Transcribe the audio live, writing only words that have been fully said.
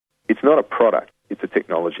It's not a product, it's a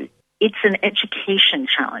technology. It's an education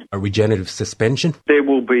challenge. A regenerative suspension. There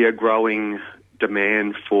will be a growing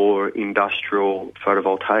demand for industrial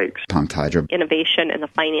photovoltaics. Pumped hydro. Innovation in the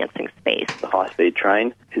financing space. The high-speed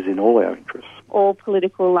train is in all our interests. All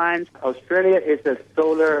political lines. Australia is a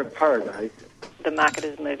solar paradise. The market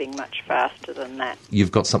is moving much faster than that.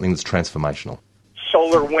 You've got something that's transformational.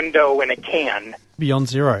 Solar window in a can. Beyond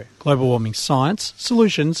Zero, global warming science,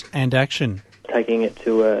 solutions and action. Taking it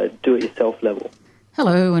to a do-it-yourself level.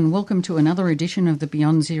 Hello and welcome to another edition of the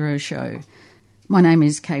Beyond Zero show. My name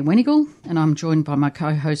is Kay Wenigal and I'm joined by my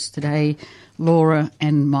co-hosts today, Laura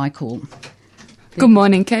and Michael. Good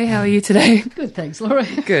morning, Kay. How are you today? Good, thanks, Laura.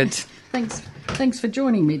 Good. Thanks for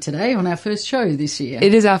joining me today on our first show this year.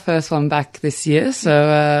 It is our first one back this year,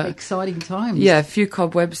 so... exciting times. Yeah, a few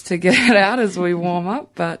cobwebs to get out as we warm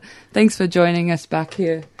up, but thanks for joining us back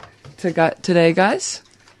here today, guys.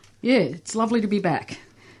 Yeah, it's lovely to be back.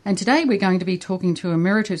 And today we're going to be talking to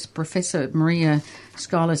Emeritus Professor Maria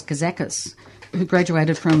Skylas-Kazakis, who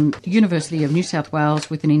graduated from the University of New South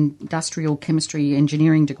Wales with an industrial chemistry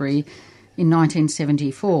engineering degree in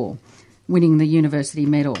 1974, winning the university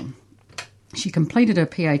medal. She completed her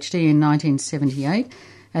PhD in 1978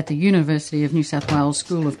 at the University of New South Wales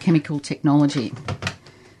School of Chemical Technology.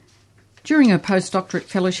 During her postdoctorate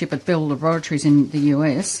fellowship at Bell Laboratories in the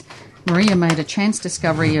US, Maria made a chance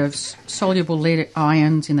discovery of soluble lead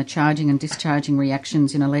ions in the charging and discharging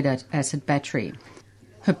reactions in a lead-acid battery.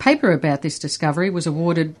 Her paper about this discovery was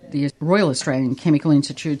awarded the Royal Australian Chemical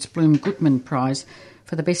Institute's Bloom-Gutman Prize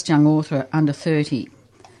for the Best Young Author Under 30.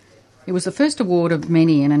 It was the first award of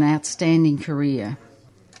many in an outstanding career.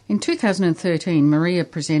 In 2013, Maria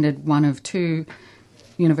presented one of two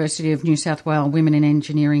University of New South Wales Women in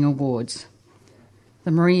Engineering Awards. The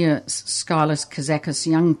Maria Skylas-Kazakis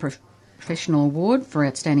Young Professional Award for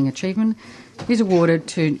Outstanding Achievement is awarded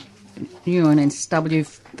to UNSW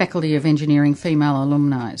Faculty of Engineering female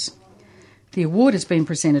alumni. The award has been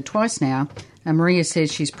presented twice now, and Maria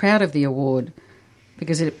says she's proud of the award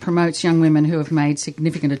because it promotes young women who have made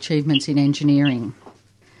significant achievements in engineering.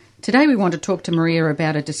 Today we want to talk to Maria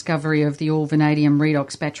about a discovery of the all-vanadium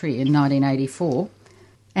redox battery in 1984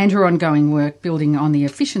 and her ongoing work building on the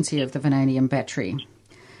efficiency of the vanadium battery.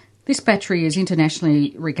 This battery is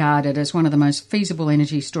internationally regarded as one of the most feasible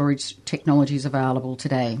energy storage technologies available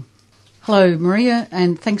today. Hello, Maria,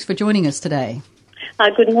 and thanks for joining us today.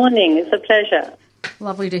 Good morning. It's a pleasure.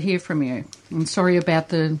 Lovely to hear from you. I'm sorry about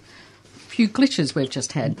the few glitches we've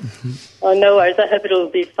just had. Oh, no worries. I hope it'll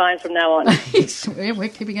be fine from now on. Yes, we're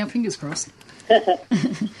keeping our fingers crossed.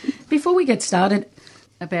 Before we get started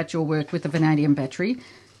about your work with the vanadium battery,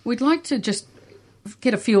 we'd like to just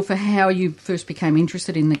get a feel for how you first became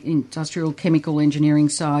interested in the industrial chemical engineering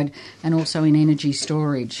side and also in energy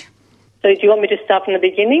storage. So do you want me to start from the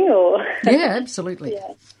beginning? Or? Yeah, absolutely.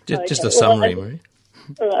 Yeah. Just a summary, Marie.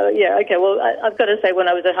 Yeah, okay. Well, I've got to say, when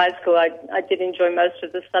I was at high school, I did enjoy most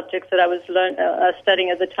of the subjects that I was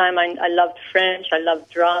studying at the time. I loved French, I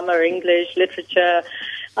loved drama, English, literature.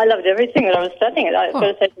 I loved everything that I was studying. I've got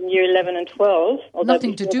to say, from year 11 and 12.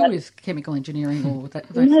 Nothing to do with chemical engineering or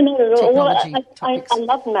that no, technology topics. I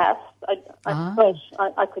love maths.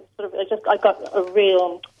 I could sort of, I got a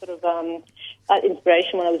real sort of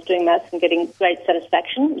inspiration when I was doing maths and getting great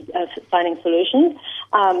satisfaction finding solutions.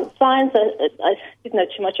 Science, I didn't know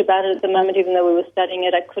too much about it at the moment, even though we were studying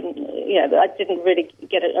it. I couldn't, I didn't really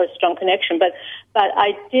get a strong connection. But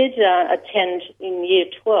I did attend in year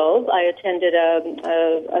 12. I attended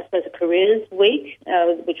I suppose a careers week,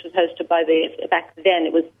 which was hosted by back then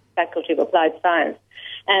it was Faculty of Applied Science,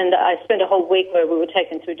 and I spent a whole week where we were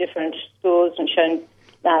taken through different schools and shown.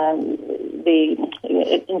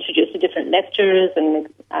 Introduced to different lecturers and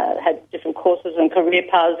had different courses and career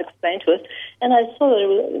paths explained to us, and I saw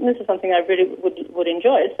that this is something I really would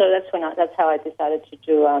enjoy. So that's how I decided to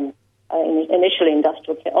do initially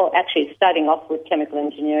actually starting off with chemical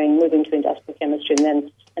engineering, moving to industrial chemistry,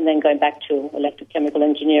 and then going back to electrochemical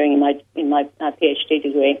engineering in my PhD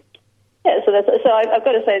degree. Yeah, so I've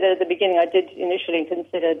got to say that at the beginning I did initially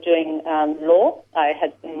consider doing law. I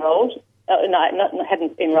had enrolled. I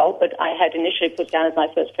hadn't enrolled, but I had initially put down as my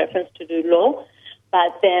first preference to do law.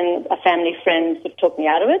 But then a family friend sort of talked me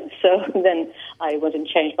out of it, so then I went and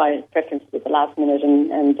changed my preference at the last minute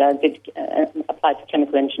and did apply for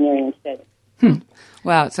chemical engineering instead.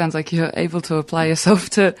 Wow, it sounds like you're able to apply yourself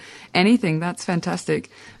to anything. That's fantastic.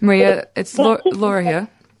 Maria, it's Laura here.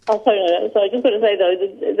 Oh, sorry, no. So I just got to say though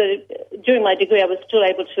that during my degree, I was still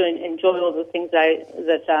able to enjoy all the things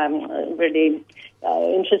that really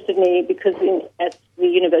interested me, because at the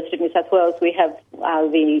University of New South Wales we have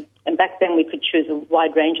and back then we could choose a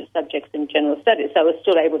wide range of subjects in general studies. So I was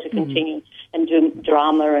still able to continue and do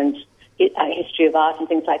drama and history of art and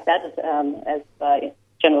things like that as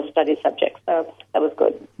general studies subjects. So that was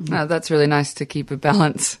good. Oh, that's really nice to keep a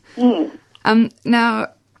balance. Now,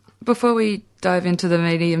 before we dive into the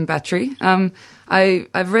vanadium battery,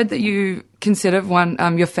 I've read that you consider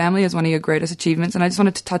your family as one of your greatest achievements, and I just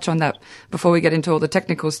wanted to touch on that before we get into all the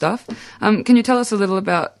technical stuff. Can you tell us a little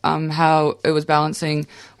about how it was balancing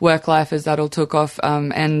work life as that all took off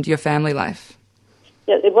and your family life?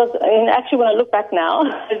 Yeah, it was. I mean, actually, when I look back now,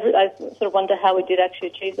 I sort of wonder how we did actually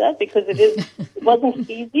achieve that, because it wasn't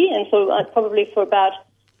easy, and so probably for about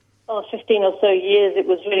 15 or so years, it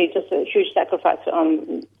was really just a huge sacrifice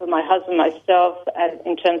for my husband, myself,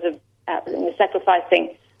 in terms of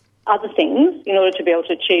sacrificing other things in order to be able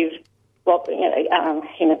to achieve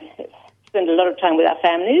spend a lot of time with our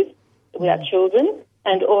families, with our children,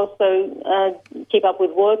 and also keep up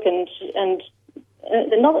with work. And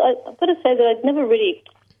I've got to say that I'd never really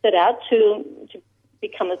set out to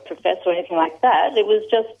become a professor or anything like that. It was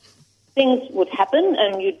just things would happen,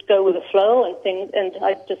 and you'd go with the flow, and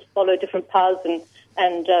I'd just follow different paths,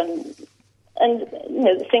 and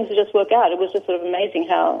things would just work out. It was just sort of amazing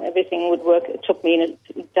how everything would work. It took me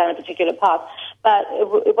down a particular path, but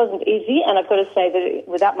it wasn't easy. And I've got to say that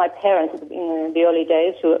without my parents in the early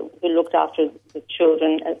days, who looked after the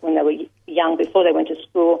children when they were young, before they went to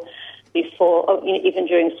school, even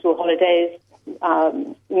during school holidays,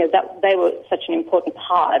 that they were such an important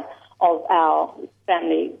part of our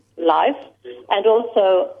family life. And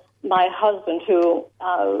also my husband, who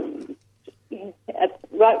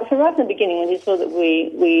right from the beginning, when he saw that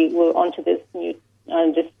we were onto this new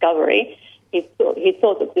discovery, he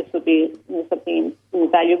thought that this would be something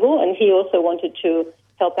invaluable, and he also wanted to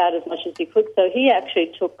help out as much as he could. So he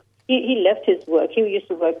actually he left his work. He used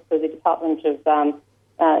to work for the Department of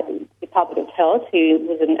Health. He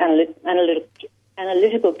was an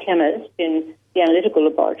analytical chemist in the analytical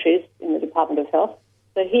laboratories in the Department of Health.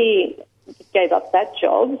 So he gave up that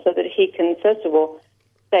job so that he can, first of all,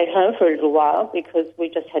 stay home for a little while, because we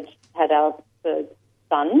just had our third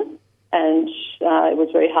son, and it was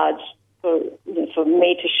very hard for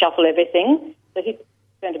me to shuffle everything. So he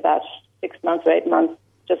spent about 6 months or 8 months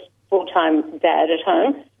just full-time dad at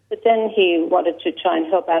home. But then he wanted to try and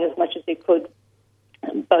help out as much as he could,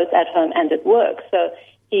 both at home and at work. So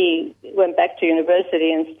he went back to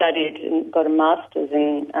university and studied and got a master's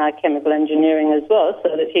in chemical engineering as well,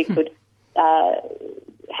 so that he could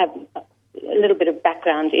have a little bit of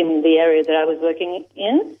background in the area that I was working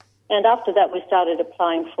in. And after that, we started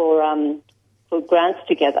applying for grants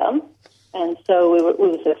together. And so we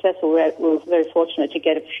were successful. We were very fortunate to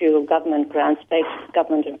get a few government grants, state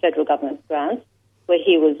government and federal government grants, where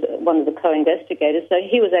he was one of the co-investigators. So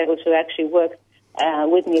he was able to actually work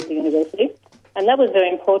with me at the university. And that was very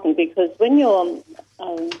important, because when you're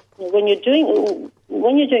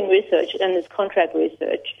doing research, and there's contract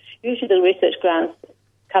research, usually the research grants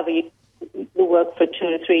cover the work for 2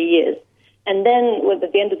 to 3 years. And then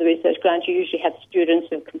at the end of the research grant, you usually have students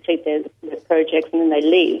who complete their projects, and then they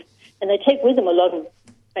leave. And they take with them a lot of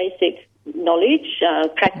basic knowledge,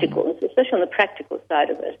 practical, especially on the practical side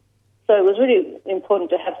of it. So it was really important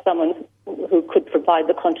to have someone who could provide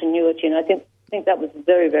the continuity, and I think that was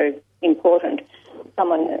very, very important.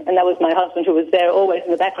 And that was my husband, who was there always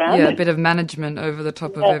in the background. Yeah, a bit of management over the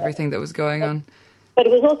top of everything that was going on. But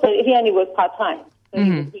it was also, he only worked part-time. So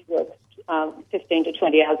he worked 15 to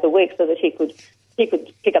 20 hours a week, so that he could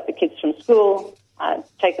pick up the kids from school,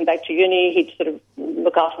 take them back to uni. He'd sort of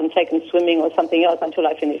look after them, take them swimming or something else until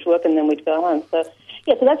I finished work, and then we'd go home. So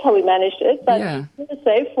that's how we managed it. But I have to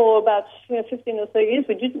say, for about 15 or so years,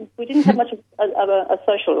 we didn't have much of a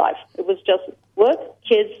social life. It was just work,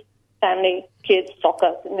 kids, family, kids,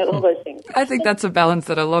 soccer, all those things. I think that's a balance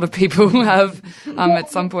that a lot of people have at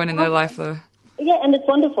some point in their life, though. Yeah, and it's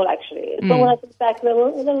wonderful, actually. So when I think back, they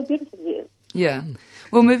were beautiful years. Yeah.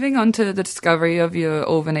 Well, moving on to the discovery of your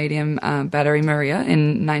all-vanadium battery, Maria,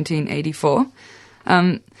 in 1984.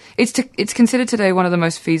 It's considered today one of the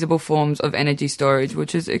most feasible forms of energy storage,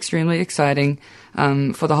 which is extremely exciting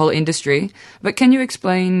for the whole industry. But can you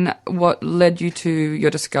explain what led you to your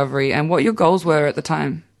discovery and what your goals were at the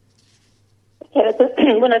time? Yeah, so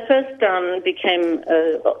when I first became,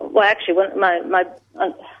 when my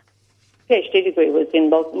PhD degree was in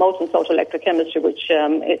molten salt electrochemistry, which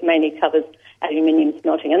it mainly covers aluminium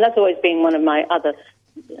smelting, and that's always been one of my other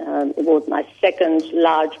it was my second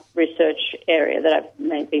large research area that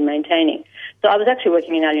I've been maintaining. So I was actually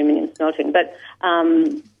working in aluminium smelting, but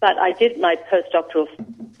I did my postdoctoral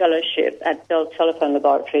fellowship at Bell Telephone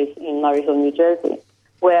Laboratories in Murray Hill, New Jersey,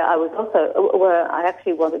 where I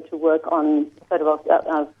actually wanted to work on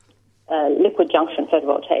liquid junction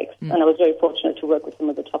photovoltaics, and I was very fortunate to work with some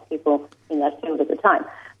of the top people in that field at the time.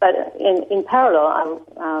 But in parallel,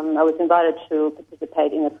 I was invited to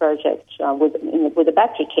participate in a project with the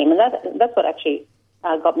battery team, and that's what actually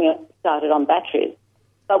got me started on batteries.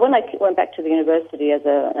 But when I went back to the university as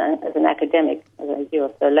an academic, a year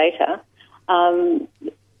or so later,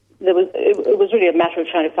 it was really a matter of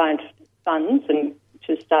trying to find funds and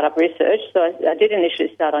to start up research. So I did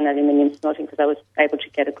initially start on aluminium smelting because I was able to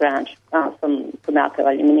get a grant from Alco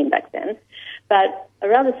Aluminium back then. But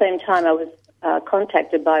around the same time, I was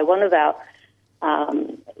contacted by one of our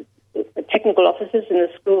technical officers in the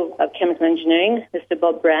School of Chemical Engineering, Mr.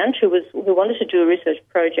 Bob Brandt, who wanted to do a research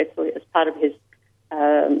project as part of his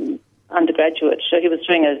undergraduate. So he was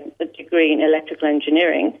doing a degree in electrical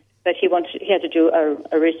engineering, but he had to do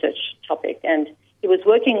a research topic, and he was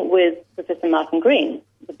working with Professor Martin Green,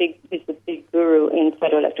 he's the big guru in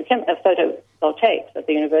photovoltaics at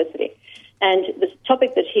the university. And the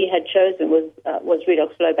topic that he had chosen was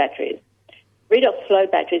redox flow batteries. Redox flow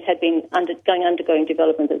batteries had been undergoing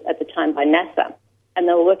development at the time by NASA, and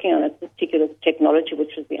they were working on a particular technology,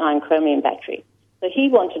 which was the iron chromium battery. So he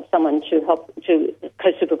wanted someone to help to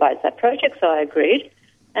co-supervise that project, so I agreed.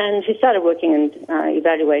 And he started working and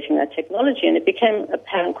evaluating that technology, and it became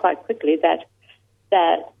apparent quite quickly that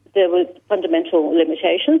there were fundamental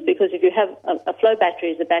limitations, because if you have a flow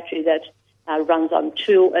battery, is a battery that runs on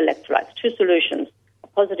two electrolytes, two solutions, a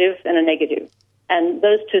positive and a negative. And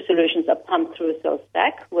those two solutions are pumped through a cell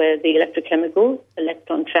stack where the electrochemical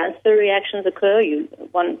electron transfer reactions occur.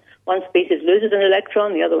 One species loses an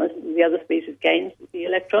electron, the other species gains the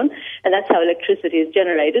electron, and that's how electricity is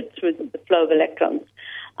generated through the flow of electrons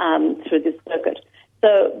through this circuit.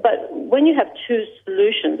 So, but when you have two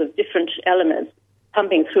solutions of different elements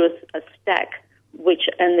pumping through a stack,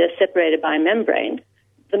 and they're separated by a membrane,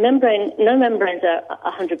 no membranes are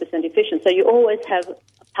 100% efficient, so you always have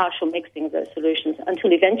partial mixing of those solutions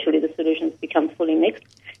until eventually the solutions become fully mixed,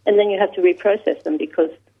 and then you have to reprocess them because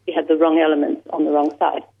you have the wrong elements on the wrong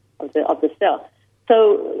side of the cell.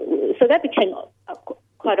 So that became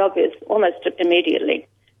quite obvious almost immediately.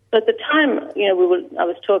 So at the time, I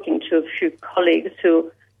was talking to a few colleagues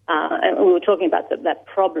and we were talking about that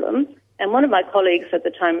problem, and one of my colleagues at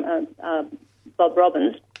the time, Bob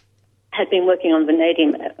Robbins, had been working on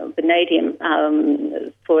vanadium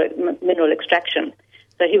for mineral extraction.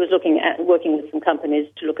 So he was working with some companies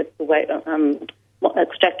to look at the way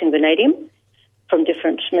extracting vanadium from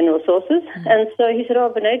different mineral sources. And so he said,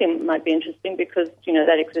 vanadium might be interesting because,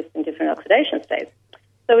 that exists in different oxidation states.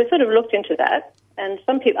 So we sort of looked into that. And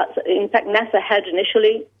some people, in fact, NASA had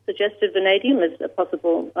initially suggested vanadium as a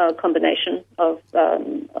possible combination of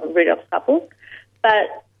redox couples.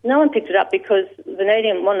 But no one picked it up because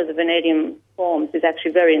one of the vanadium forms is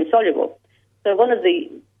actually very insoluble. So one of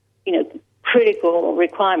the, critical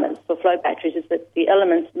requirements for flow batteries is that the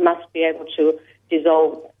elements must be able to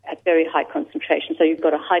dissolve at very high concentration. So you've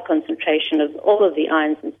got a high concentration of all of the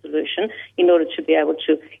ions in solution in order to be able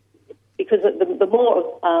to, because the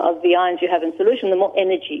more of the ions you have in solution, the more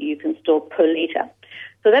energy you can store per litre.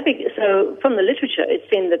 So from the literature, it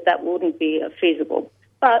seemed that wouldn't be feasible.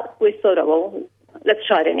 But we thought, let's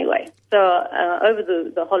try it anyway. So over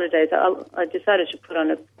the holidays, I decided to put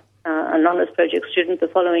on an honours project student the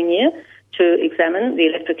following year to examine the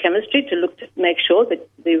electrochemistry, to make sure that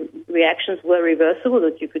the reactions were reversible,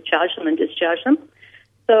 that you could charge them and discharge them.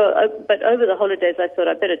 So, but over the holidays, I thought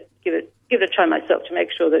I'd better give it a try myself to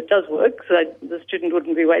make sure that it does work, so the student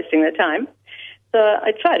wouldn't be wasting their time. So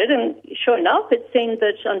I tried it, and sure enough, it seemed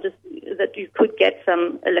that you could get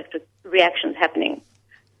some electric reactions happening.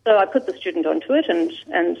 So I put the student onto it,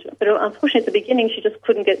 but unfortunately at the beginning she just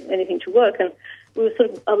couldn't get anything to work, and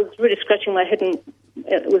I was really scratching my head and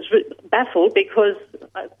was baffled because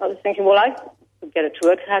I was thinking, I could get it to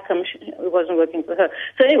work. How come it wasn't working for her?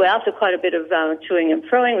 So anyway, after quite a bit of toing and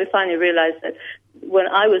froing, we finally realized that when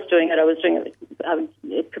I was doing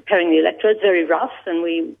it, preparing the electrodes very rough,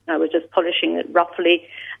 and I was just polishing it roughly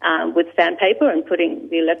with sandpaper and putting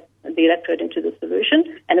the electrode into the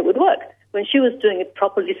solution, and it would work. When she was doing it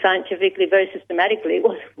properly, scientifically, very systematically, it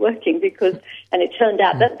wasn't working and it turned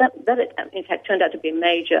out that it, in fact, turned out to be a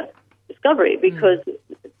major discovery because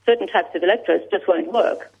certain types of electrodes just won't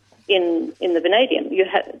work in the vanadium.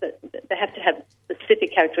 They have to have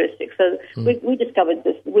specific characteristics. So we discovered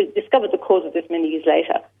this. We discovered the cause of this many years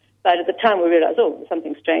later. But at the time we realised,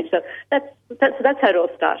 something strange. So that's how it all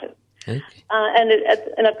started. Okay.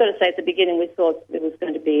 And I've got to say, at the beginning we thought it was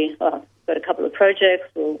going to be, got a couple of projects.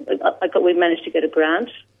 We managed to get a grant,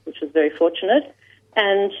 which was very fortunate.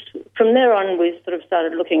 And from there on, we sort of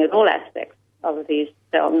started looking at all aspects of these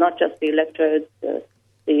cells, not just the electrodes,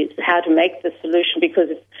 how to make the solution, because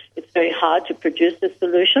it's very hard to produce the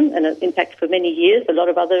solution. And in fact, for many years, a lot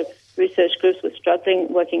of other research groups were struggling,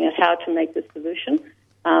 working out how to make the solution.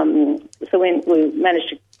 So we managed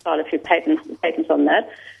to file a few patents on that.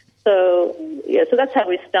 So that's how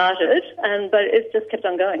we started, but it just kept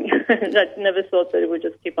on going. I never thought that it would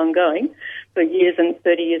just keep on going for years, and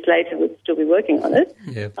 30 years later we'd still be working on it.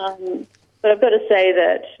 Yeah. But I've got to say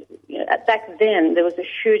that back then there was a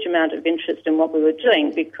huge amount of interest in what we were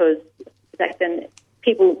doing, because back then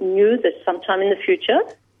people knew that sometime in the future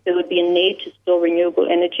there would be a need to store renewable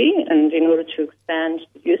energy, and in order to expand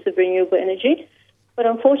the use of renewable energy. But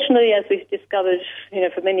unfortunately, as we've discovered,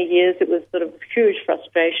 for many years, it was sort of huge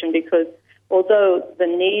frustration, because although the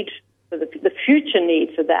need for the future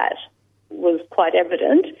need for that was quite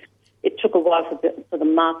evident, it took a while for the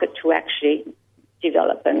market to actually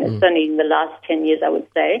develop. And it's only in the last 10 years, I would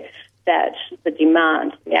say, that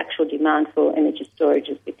the actual demand for energy storage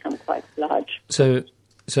has become quite large. So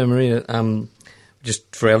Maria,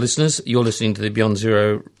 just for our listeners, you're listening to the Beyond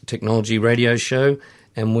Zero Technology radio show,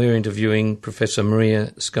 and we're interviewing Professor Maria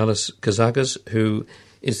Skarlas-Kazakis, who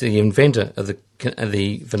is the inventor of the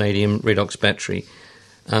vanadium redox battery.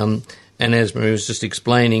 And as Maria was just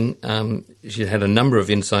explaining, she had a number of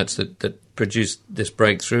insights that produced this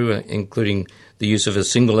breakthrough, including the use of a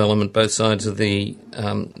single element, both sides of the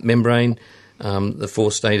membrane, the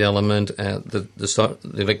four-state element, the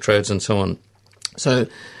electrodes, and so on. So,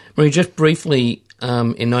 Maria, just briefly, in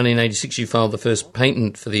 1986 you filed the first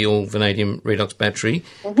patent for the all-vanadium redox battery.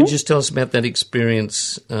 Could you just tell us about that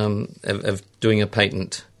experience of doing a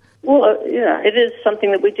patent? Well, it is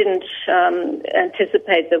something that we didn't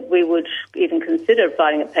anticipate that we would even consider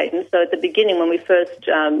filing a patent. So at the beginning, when we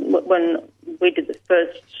did the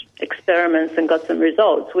first experiments and got some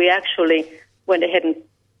results, we actually went ahead and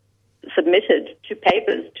submitted 2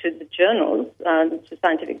 papers to the journals, to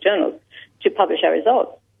scientific journals, to publish our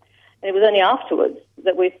results. And it was only afterwards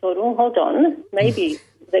that we thought, hold on, maybe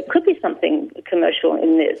there could be something commercial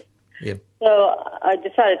in this. Yep. So I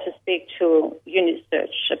decided to speak to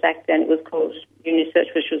Unisearch. Back then it was called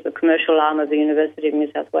Unisearch, which was the commercial arm of the University of New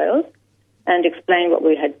South Wales, and explain what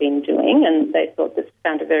we had been doing. And they thought this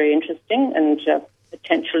sounded very interesting and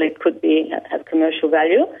potentially could have commercial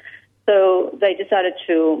value. So they decided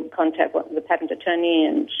to contact the patent attorney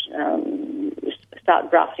and start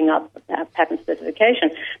drafting up a patent specification.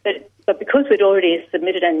 But because we'd already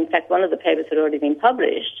submitted, and in fact one of the papers had already been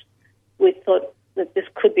published, we thought that this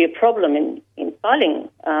could be a problem in filing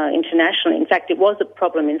internationally. In fact, it was a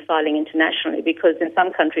problem in filing internationally, because in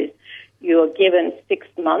some countries you are given 6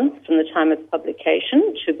 months from the time of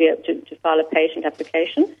publication to be able to file a patent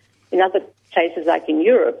application. In other places, like in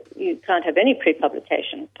Europe, you can't have any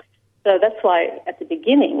pre-publication. So that's why at the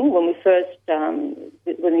beginning, when the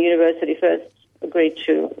university first agreed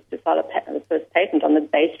to file the first patent on the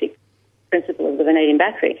basic principle of the vanadium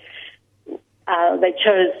battery, they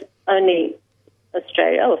chose only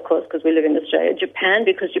Australia, of course, because we live in Australia. Japan,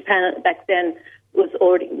 because Japan back then was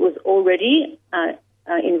already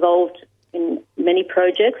involved in many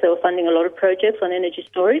projects. They were funding a lot of projects on energy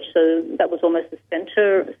storage, so that was almost the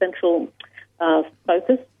central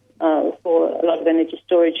focus for a lot of energy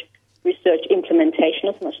storage research implementation,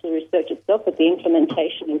 not so much the research itself, but the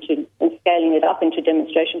implementation and scaling it up into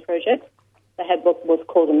demonstration projects. They had what was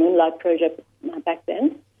called a Moonlight project back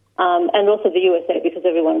then. And also the USA, because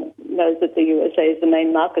everyone knows that the USA is the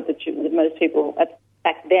main market that most people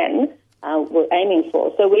back then were aiming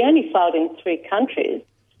for. So we only filed in 3 countries,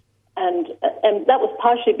 and that was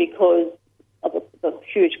partially because of the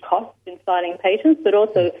huge costs in filing patents, but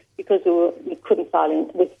also because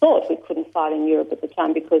we thought we couldn't file in Europe at the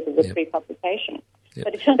time because of the pre-publication. Yep.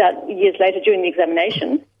 But it turned out years later during the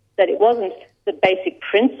examination that it wasn't the basic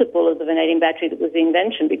principle of the vanadium battery that was the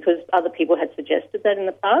invention, because other people had suggested that in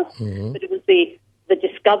the past, but it was the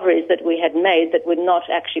discoveries that we had made that were not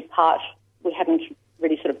actually we hadn't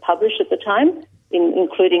really sort of published at the time,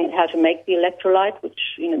 including how to make the electrolyte, which,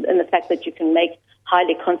 and the fact that you can make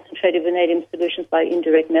highly concentrated vanadium solutions by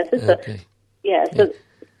indirect methods. Okay. So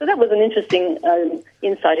that was an interesting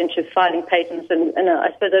insight into filing patents, and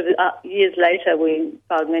I suppose over years later we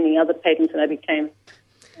filed many other patents, and I became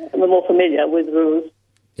more familiar with rules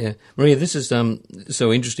Yeah. Maria, this is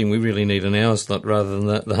so interesting. We really need an hour slot rather than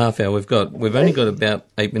the half hour we've got. We've only got about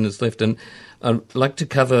 8 minutes left, and I'd like to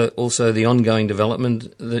cover also the ongoing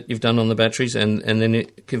development that you've done on the batteries, and then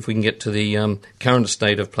if we can get to the current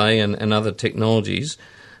state of play and other technologies.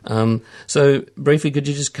 So briefly, could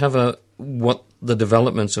you just cover what the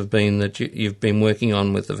developments have been that you've been working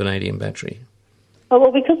on with the vanadium battery?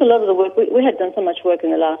 Well, because a lot of the work, we had done so much work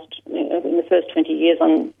in the first 20 years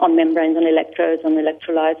on membranes, on electrodes, on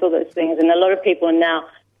electrolytes, all those things, and a lot of people are now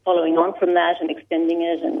following on from that and extending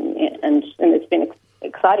it, and it's been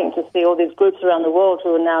exciting to see all these groups around the world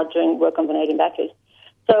who are now doing work on vanadium batteries.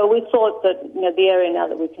 So we thought that the area now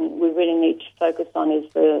that we really need to focus on is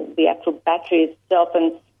the actual battery itself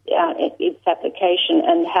and its application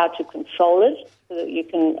and how to control it so that you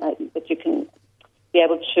can be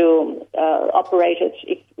able to operate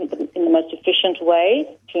it in the most efficient way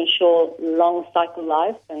to ensure long cycle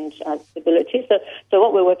life and stability. So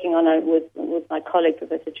what we're working on with my colleague,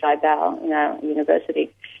 Professor Jai Bao, in our university,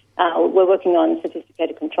 we're working on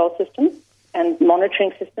sophisticated control systems and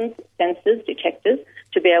monitoring systems, sensors, detectors,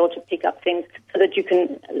 to be able to pick up things so that you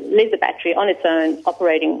can leave the battery on its own,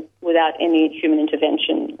 operating without any human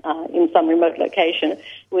intervention in some remote location,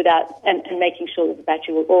 and making sure that the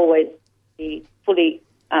battery will always be fully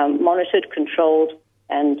monitored, controlled,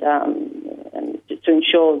 and to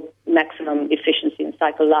ensure maximum efficiency and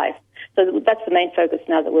cycle life. So that's the main focus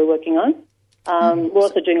now that we're working on. We're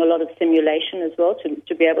also doing a lot of simulation as well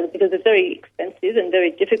to be able to, because it's very expensive and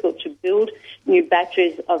very difficult to build new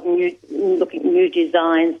batteries of new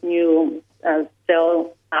designs, new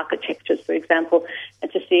cell architectures, for example,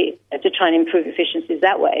 and to try and improve efficiencies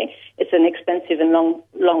that way. It's an expensive and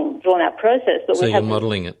long drawn-out process. But so you're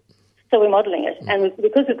modelling it. So we're modelling it, and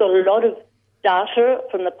because we've got a lot of data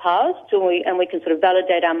from the past, and we can sort of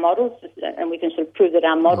validate our models, and we can sort of prove that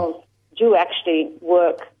our models do actually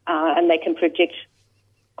work, and they can predict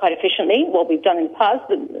quite efficiently what we've done in the past,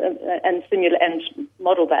 and simulate and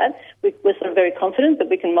model that. We're sort of very confident that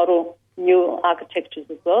we can model new architectures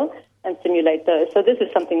as well and simulate those. So this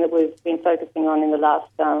is something that we've been focusing on in the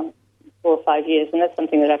last 4 or 5 years, and that's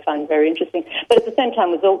something that I find very interesting. But at the same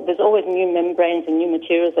time, there's always new membranes and new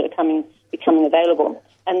materials that are becoming available.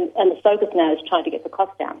 And the focus now is trying to get the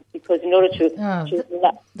cost down, because in order to...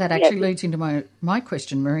 that actually leads into my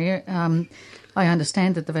question, Maria. I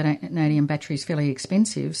understand that the vanadium battery is fairly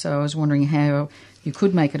expensive, so I was wondering how you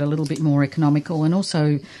could make it a little bit more economical, and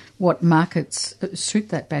also what markets suit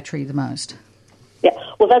that battery the most. Yeah,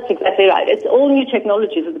 well, that's exactly right. It's all new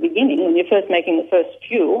technologies at the beginning. When you're first making the first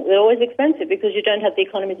few, they're always expensive because you don't have the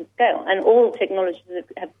economies of scale. And all technologies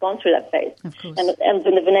have gone through that phase. Of course. And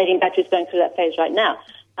the vanadium battery is going through that phase right now.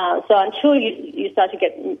 So until you start to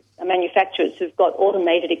get manufacturers who've got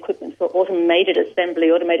automated equipment for automated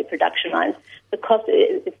assembly, automated production lines, the cost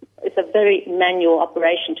it's a very manual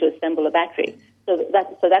operation to assemble a battery. So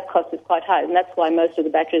that cost is quite high, and that's why most of the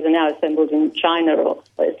batteries are now assembled in China, or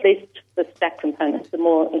at least the stack components, the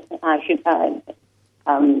more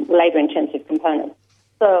labour-intensive components.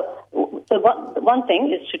 So one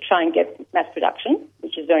thing is to try and get mass production,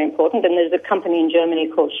 which is very important. And there's a company in Germany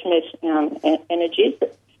called Schmidt Energies.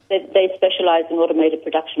 They specialise in automated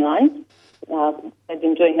production lines. They've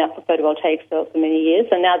been doing that for photovoltaic cells for many years,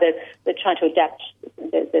 and now they're trying to adapt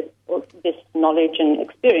this knowledge and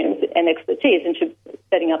experience and expertise into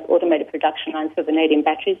setting up automated production lines for vanadium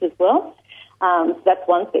batteries as well. So that's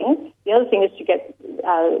one thing. The other thing is to get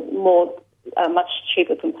much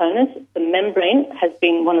cheaper components. The membrane has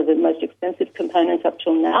been one of the most expensive components up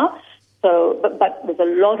till now. So, but there's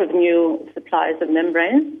a lot of new suppliers of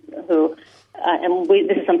membranes who.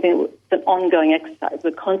 This is something that's an ongoing exercise.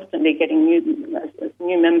 We're constantly getting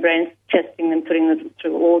new membranes, testing them, putting them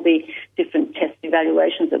through all the different test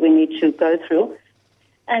evaluations that we need to go through.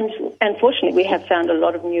 And fortunately, we have found a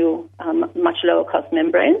lot of new, much lower cost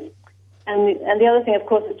membranes. And the other thing, of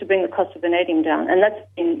course, is to bring the cost of vanadium down. And that's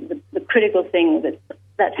been the critical thing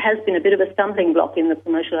that has been a bit of a stumbling block in the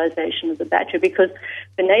commercialization of the battery, because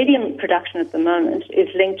vanadium production at the moment is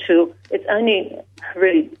linked to, it's only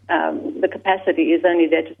really, the capacity is only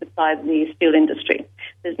there to supply the steel industry.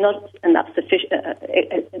 There's not enough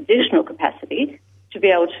additional capacity to be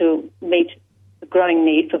able to meet the growing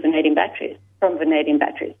need for vanadium batteries, from vanadium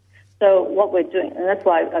batteries. So what we're doing, and that's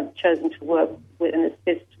why I've chosen to work with and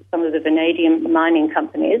assist some of the vanadium mining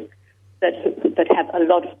companies that have a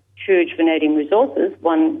lot of huge vanadium resources.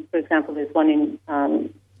 One, for example, there's one in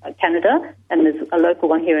Canada, and there's a local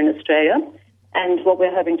one here in Australia. And what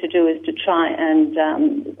we're hoping to do is to try and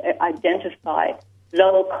identify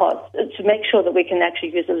lower cost, to make sure that we can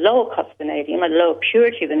actually use a lower cost vanadium, a lower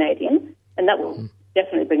purity vanadium, and that will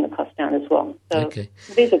definitely bring the cost down as well. So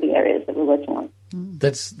these are the areas that we're working on.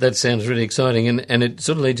 That sounds really exciting, and it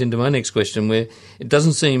sort of leads into my next question, where it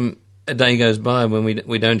doesn't seem a day goes by when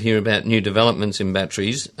we don't hear about new developments in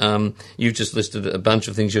batteries. You've just listed a bunch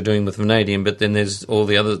of things you're doing with vanadium, but then there's all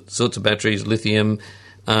the other sorts of batteries, lithium.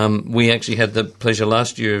 We actually had the pleasure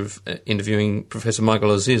last year of interviewing Professor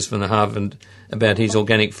Michael Aziz from the Harvard about his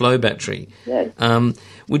organic flow battery. Yes.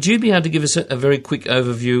 Would you be able to give us a very quick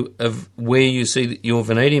overview of where you see your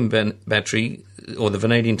vanadium battery or the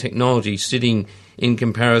vanadium technology sitting in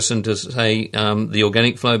comparison to, say, the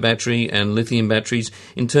organic flow battery and lithium batteries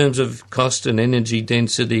in terms of cost and energy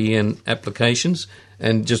density and applications?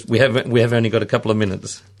 And just we have only got a couple of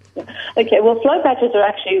minutes. Okay, well, flow batteries are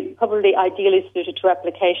actually probably ideally suited to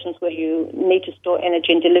applications where you need to store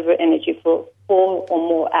energy and deliver energy for 4 or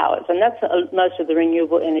more hours, and that's most of the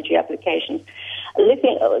renewable energy applications.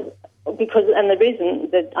 Lithium, and the reason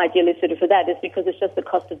that ideally suited for that is because it's just the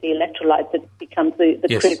cost of the electrolyte that becomes the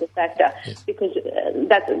critical factor, because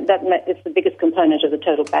that is the biggest component of the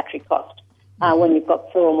total battery cost when you've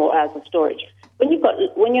got 4 or more hours of storage. When you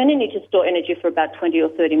only need to store energy for about 20 or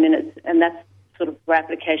 30 minutes, and that's sort of for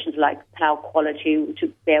applications like power quality, to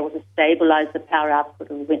be able to stabilize the power output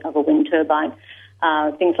of a wind turbine,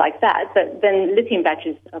 things like that. But then lithium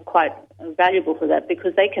batteries are quite valuable for that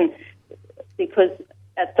because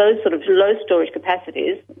at those sort of low storage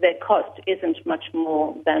capacities, their cost isn't much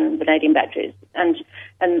more than vanadium batteries, and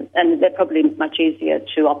they're probably much easier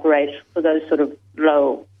to operate for those sort of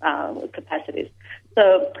low capacities.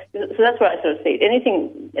 So that's where I sort of see it.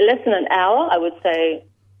 Anything less than an hour, I would say.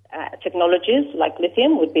 Technologies like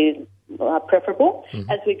lithium would be preferable.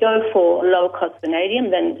 As we go for low-cost vanadium,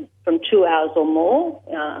 then from 2 hours or more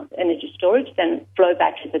energy storage, then flow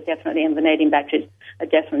batteries are definitely, and vanadium batteries are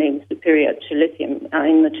definitely superior to lithium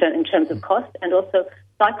in terms of cost and also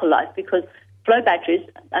cycle life, because flow batteries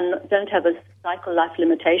don't have a cycle life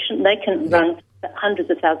limitation. They can run hundreds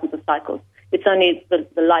of thousands of cycles. It's only the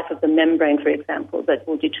life of the membrane, for example, that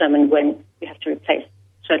will determine when you have to replace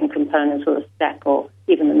certain components or a stack or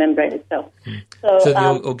even the membrane itself. So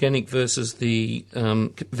the organic versus the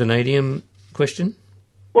vanadium question?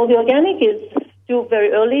 Well, the organic is still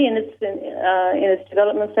very early in its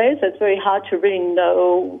development phase, so it's very hard to really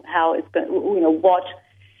know how it's going, what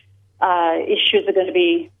issues are going to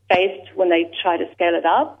be faced when they try to scale it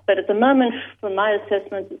up. But at the moment, from my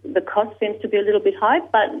assessment, the cost seems to be a little bit high,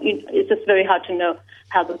 but it's just very hard to know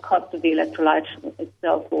how the cost of the electrolyte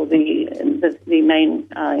itself or the main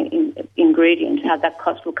ingredient, how that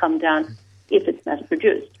cost will come down if it's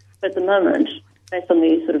mass-produced. But at the moment, based on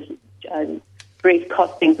the sort of brief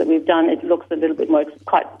costings that we've done, it looks a little bit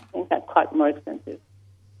quite more expensive.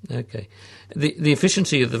 Okay. The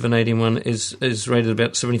efficiency of the vanadium one is rated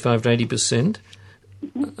about 75 to 80%.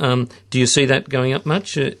 Do you see that going up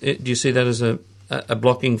much? Do you see that as a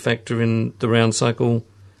blocking factor in the round cycle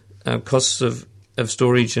costs of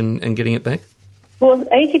storage and getting it back? Well,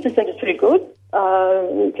 80% is pretty good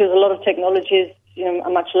because a lot of technologies are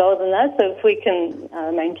much lower than that. So if we can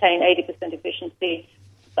maintain 80% efficiency,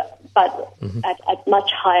 but at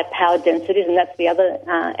much higher power densities, and that's the other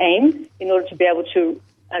aim, in order to be able to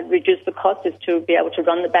reduce the cost, is to be able to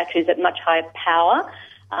run the batteries at much higher power.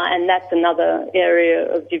 And that's another area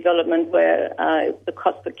of development where the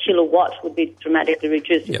cost per kilowatt would be dramatically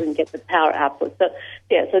reduced if we can get the power output. So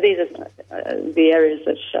these are the areas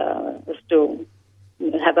that still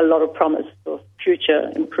have a lot of promise for future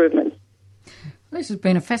improvements. This has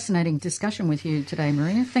been a fascinating discussion with you today,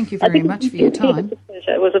 Maria. Thank you very much for your time.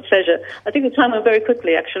 It was a pleasure. I think the time went very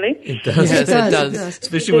quickly, actually. It does. Yes, it does.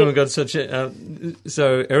 Especially when we've got such a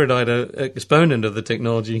so erudite exponent of the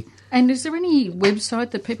technology. And is there any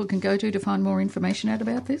website that people can go to find more information out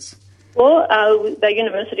about this? Well, the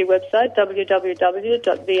university website,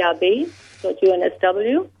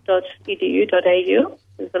 www.vrb.unsw.edu.au.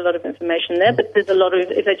 There's a lot of information there, but there's a lot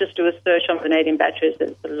of, if they just do a search on vanadium batteries,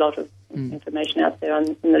 there's a lot of information out there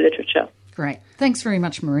in the literature. Great. Thanks very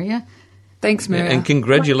much, Maria. Thanks, Maria. And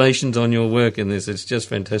congratulations on your work in this. It's just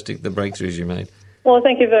fantastic, the breakthroughs you made. Well,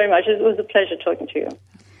 thank you very much. It was a pleasure talking to you.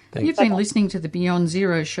 Thanks. You've been listening to the Beyond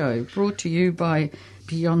Zero show, brought to you by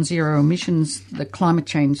Beyond Zero Emissions, the Climate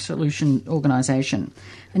Change Solution Organisation.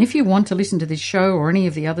 And if you want to listen to this show or any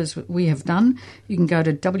of the others we have done, you can go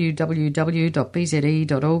to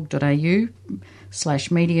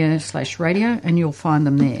www.bze.org.au/media/radio and you'll find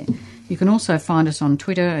them there. You can also find us on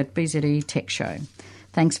Twitter at BZE Tech Show.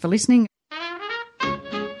 Thanks for listening.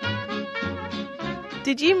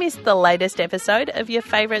 Did you miss the latest episode of your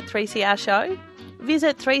favourite 3CR show?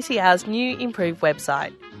 Visit 3CR's new improved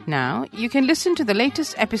website, Now, you can listen to the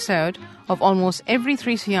latest episode of almost every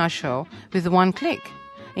 3CR show with one click,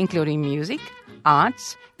 including music,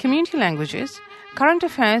 arts, community languages, current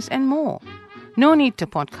affairs and more. No need to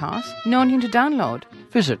podcast, no need to download.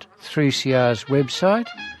 Visit 3CR's website,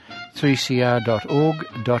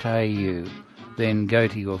 3cr.org.au. Then go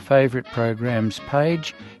to your favourite programs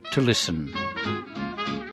page to listen.